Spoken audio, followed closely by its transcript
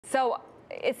So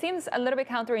it seems a little bit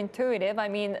counterintuitive. I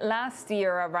mean, last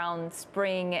year around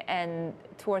spring and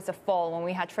towards the fall, when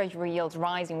we had treasury yields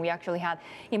rising, we actually had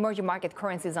emerging market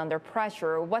currencies under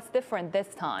pressure. What's different this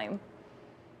time?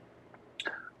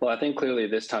 Well, I think clearly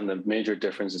this time the major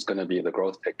difference is going to be the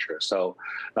growth picture. So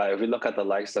if we look at the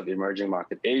likes of emerging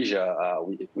market Asia,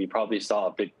 we probably saw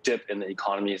a big dip in the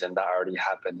economies, and that already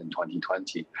happened in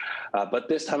 2020. But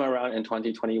this time around in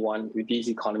 2021, these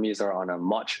economies are on a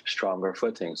much stronger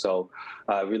footing. So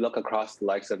if we look across the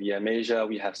likes of EM Asia,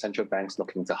 we have central banks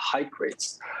looking to hike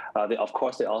rates. Of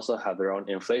course, they also have their own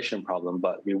inflation problem,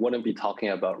 but we wouldn't be talking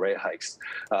about rate hikes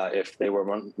if they were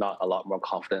not a lot more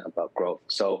confident about growth.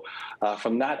 So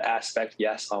from that aspect,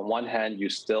 yes, on one hand, you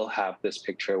still have this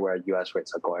picture where US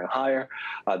rates are going higher.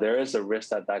 There is a risk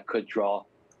that that could draw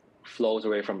flows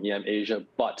away from EM Asia,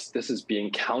 but this is being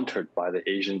countered by the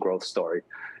Asian growth story.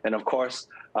 And of course,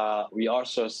 we are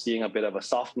also seeing a bit of a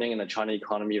softening in the China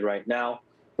economy right now,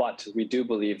 but we do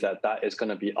believe that that is going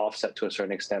to be offset to a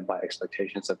certain extent by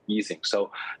expectations of easing. So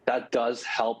that does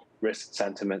help risk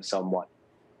sentiment somewhat.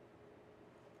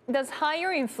 Does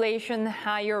higher inflation,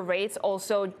 higher rates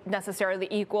also necessarily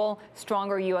equal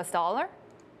stronger US dollar?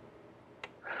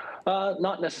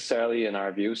 Not necessarily in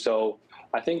our view. So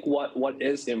I think what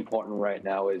is important right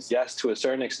now is, yes, to a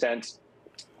certain extent,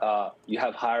 you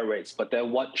have higher rates, but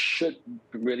then what should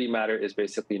really matter is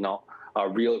basically not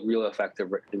real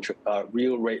effective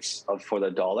real rates for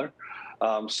the dollar.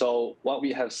 So what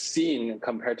we have seen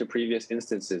compared to previous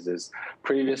instances is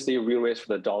previously real rates for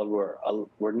the dollar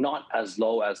were not as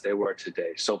low as they were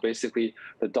today. So basically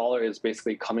the dollar is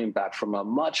basically coming back from a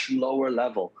much lower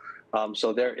level.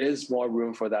 So there is more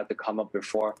room for that to come up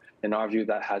before, in our view,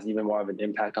 that has even more of an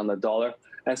impact on the dollar.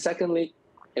 And secondly,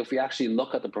 if we actually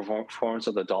look at the performance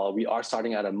of the dollar, we are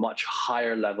starting at a much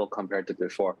higher level compared to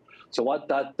before. So what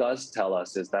that does tell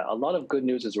us is that a lot of good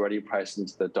news is already priced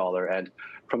into the dollar. And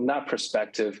from that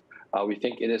perspective, we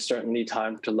think it is certainly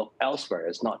time to look elsewhere.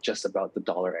 It's not just about the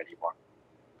dollar anymore.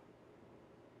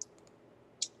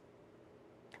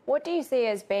 What do you see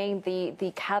as being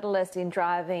the catalyst in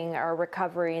driving a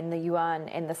recovery in the yuan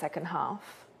in the second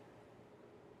half?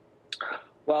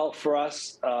 Well, for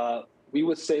us, we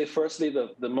would say, firstly,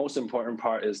 the most important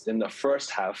part is in the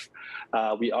first half,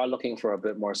 we are looking for a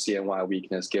bit more CNY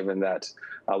weakness, given that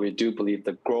we do believe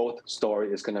the growth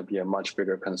story is going to be a much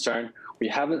bigger concern. We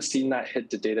haven't seen that hit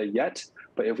the data yet,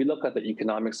 but if we look at the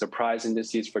economic surprise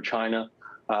indices for China,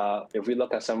 if we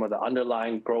look at some of the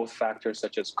underlying growth factors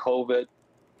such as COVID,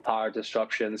 power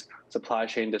disruptions, supply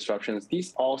chain disruptions,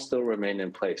 these all still remain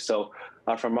in place. So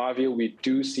from our view, we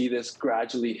do see this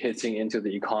gradually hitting into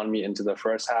the economy into the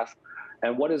first half.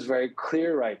 And what is very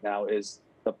clear right now is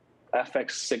the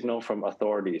FX signal from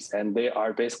authorities. And they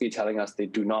are basically telling us they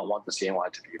do not want the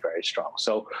CNY to be very strong.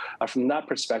 So from that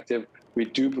perspective, we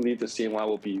do believe the CNY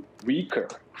will be weaker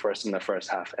first in the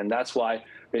first half. And that's why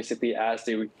basically as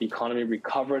the economy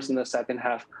recovers in the second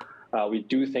half, we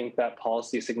do think that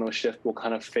policy signal shift will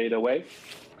kind of fade away.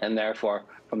 And therefore,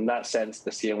 from that sense,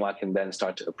 the CNY can then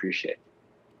start to appreciate.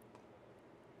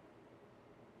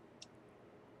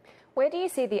 Where do you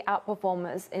see the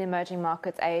outperformers in emerging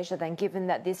markets Asia then, given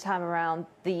that this time around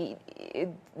the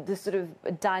sort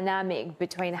of dynamic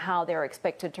between how they're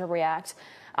expected to react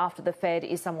after the Fed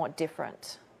is somewhat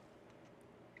different?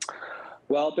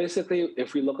 Well, basically,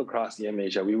 if we look across EM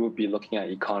Asia, we would be looking at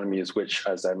economies which,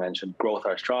 as I mentioned, growth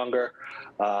are stronger.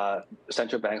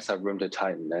 Central banks have room to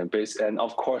tighten. And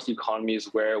of course,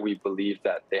 economies where we believe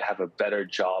that they have a better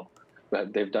job,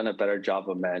 that they've done a better job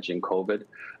of managing COVID.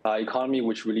 Economy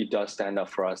which really does stand up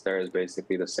for us there is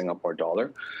basically the Singapore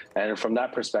dollar. And from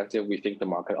that perspective, we think the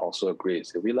market also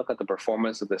agrees. If we look at the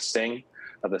performance of the Sing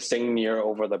Near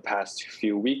over the past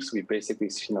few weeks, we've basically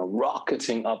seen a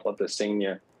rocketing up of the Sing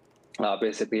Near.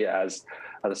 Basically as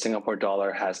the Singapore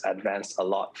dollar has advanced a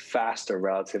lot faster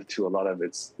relative to a lot of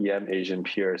its EM Asian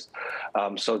peers.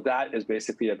 So that is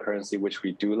basically a currency which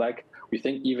we do like. We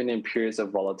think even in periods of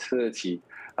volatility,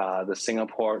 the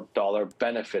Singapore dollar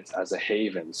benefits as a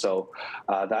haven. So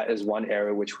that is one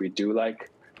area which we do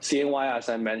like. CNY, as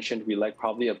I mentioned, we like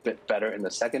probably a bit better in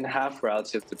the second half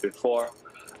relative to before.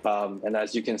 And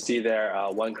as you can see there,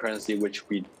 one currency which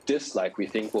we dislike, we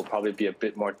think will probably be a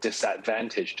bit more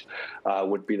disadvantaged,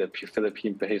 would be the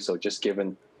Philippine peso, just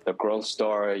given the growth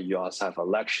story. You also have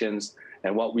elections.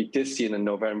 And what we did see in the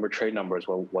November trade numbers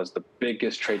was the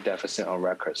biggest trade deficit on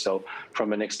record. So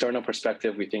from an external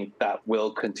perspective, we think that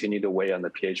will continue to weigh on the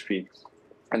PHP.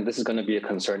 And this is going to be a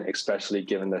concern, especially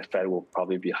given the Fed will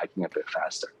probably be hiking a bit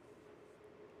faster.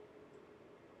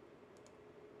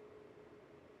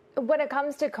 When it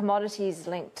comes to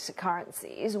commodities-linked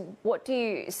currencies, what do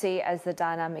you see as the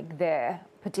dynamic there,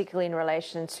 particularly in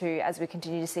relation to as we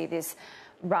continue to see this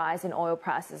rise in oil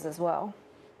prices as well?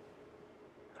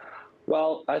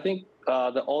 Well, I think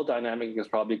the oil dynamic is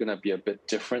probably going to be a bit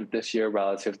different this year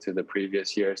relative to the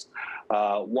previous years.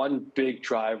 One big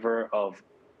driver of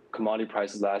commodity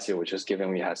prices last year, which is given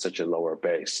we had such a lower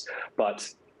base.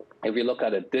 But if we look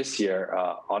at it this year,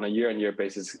 on a year-on-year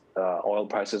basis, oil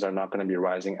prices are not going to be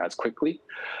rising as quickly.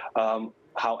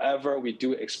 However, we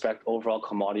do expect overall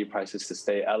commodity prices to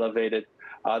stay elevated.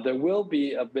 There will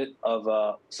be a bit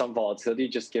of some volatility,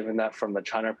 just given that from the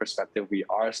China perspective, we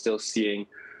are still seeing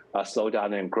a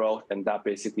slowdown in growth, and that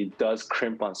basically does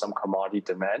crimp on some commodity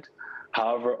demand.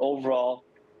 However, overall,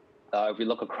 if we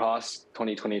look across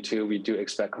 2022, we do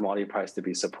expect commodity price to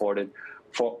be supported.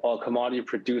 For commodity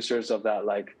producers of that,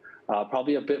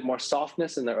 probably a bit more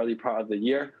softness in the early part of the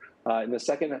year. In the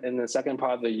second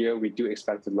part of the year, we do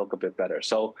expect to look a bit better.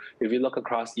 So if you look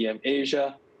across EM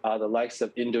Asia, the likes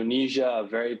of Indonesia, a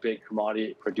very big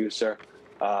commodity producer,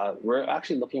 we're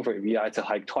actually looking for BI to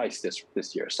hike twice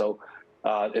this year. So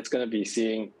it's going to be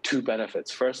seeing two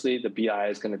benefits. Firstly, the BI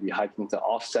is going to be hiking to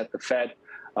offset the Fed,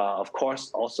 of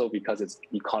course, also because its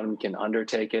economy can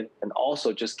undertake it, and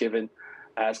also just given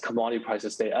as commodity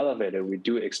prices stay elevated, we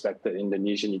do expect the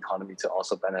Indonesian economy to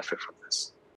also benefit from this.